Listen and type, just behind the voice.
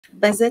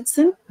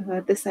Besetzen,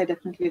 this I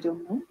definitely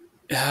don't know.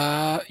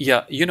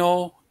 Yeah,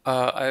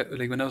 I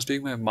like when I was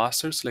doing my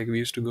masters, like we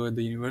used to go at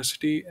the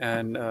university,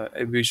 and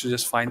we used to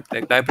just find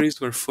like libraries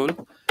were full,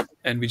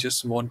 and we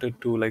just wanted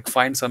to like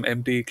find some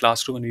empty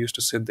classroom, and we used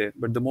to sit there.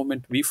 But the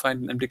moment we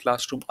find an empty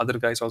classroom, other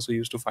guys also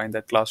used to find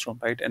that classroom,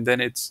 right? And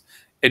then it's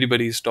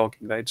everybody is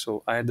talking, right?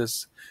 So I had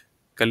this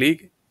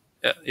colleague.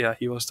 Yeah,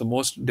 he was the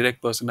most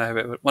direct person I have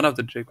ever, one of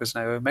the direct person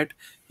I ever met.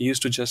 He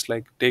used to just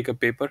like take a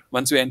paper.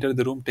 Once we enter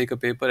the room, take a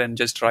paper and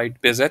just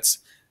write bezets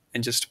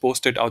and just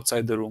post it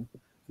outside the room.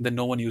 Then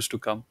no one used to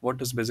come. What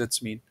does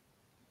bezets mean?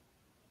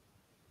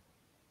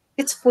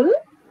 It's full?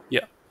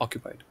 Yeah,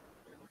 occupied.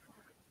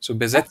 So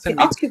Okay, besetzen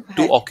means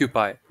to occupied.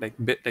 occupy. Like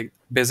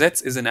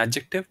besetz is an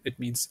adjective. It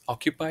means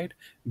occupied.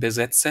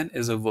 Besetzen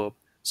is a verb.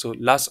 So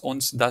lass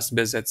uns das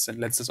besetzen.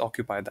 Let's just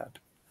occupy that.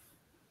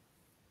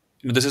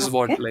 This is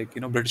what Okay. like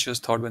Britishers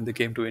thought when they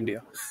came to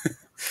India.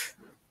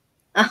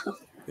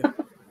 Yeah.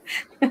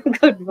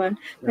 Good one.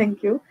 Yeah.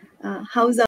 Thank you. How's